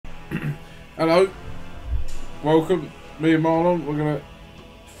Hello. Welcome. Me and Marlon, we're gonna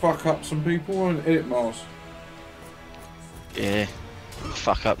fuck up some people and hit it, Mars. Yeah.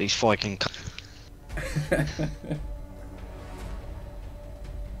 Fuck up these fucking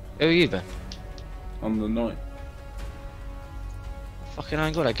Who are you, Ben? On the night. Fucking I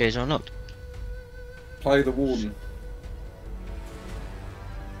ain't got that gaze unlocked. Play the warden.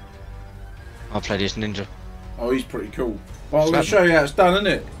 I'll play this ninja. Oh, he's pretty cool. Well, I'm gonna show you how it's done,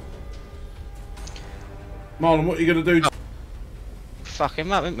 innit? Marlon, what are you gonna do? Fuck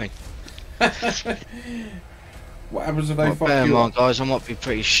him up, ain't we? What happens if they fuck bear in you mind, up? guys, I might be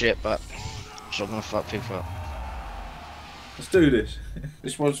pretty shit, but I'm not gonna fuck people up. Let's do this.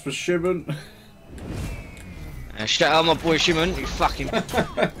 This one's for Shimon. Shout out my boy Shimon, you fucking...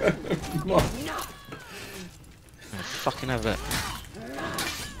 fucking have it.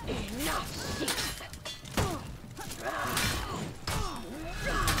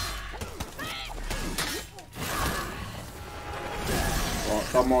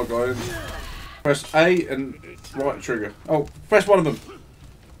 Right, done my guy in. Press A and right trigger. Oh, press one of them.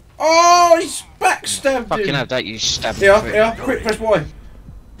 Oh, he's backstabbed Fucking him. have that, you stab me. Yeah, quick, press Y.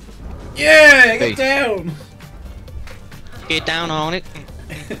 Yeah, get B. down. Get down on it.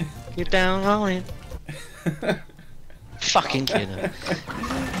 Get down on it. Fucking killer.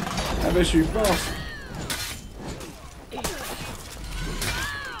 Have issue fast.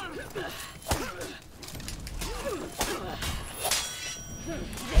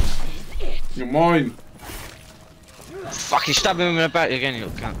 You're mine. Fucking stab him in the back again, you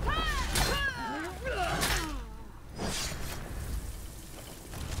little cunt.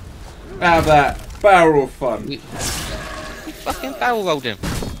 Have that barrel of fun. You fucking barrel rolled him.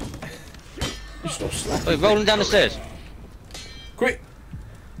 You stop slapping. Wait, roll him down the stairs. Quick.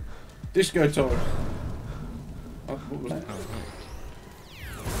 Disco time. Oh, what was that?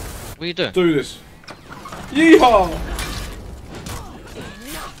 What are you doing? Do this. Yeehaw!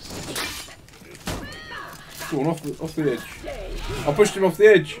 Go on, off the edge. I pushed him off the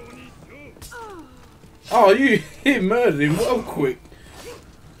edge. Oh, you murdered him well quick.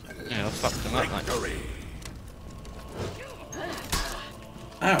 Yeah, I fucked him up, mate.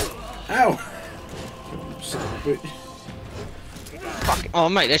 Ow! Ow! Son of a bitch. Fuck. Oh,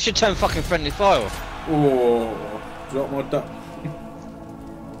 mate, they should turn fucking friendly fire off. Oh, drop my duck.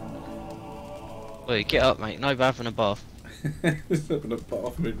 Wait, get up, mate. No bath and a bath. It's having a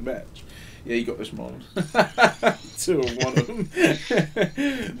bath mid-match. Yeah, you got this, Marlon. 2 and 1 of them.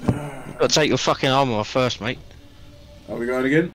 Gotta take your fucking armour off first, mate. Are we going again?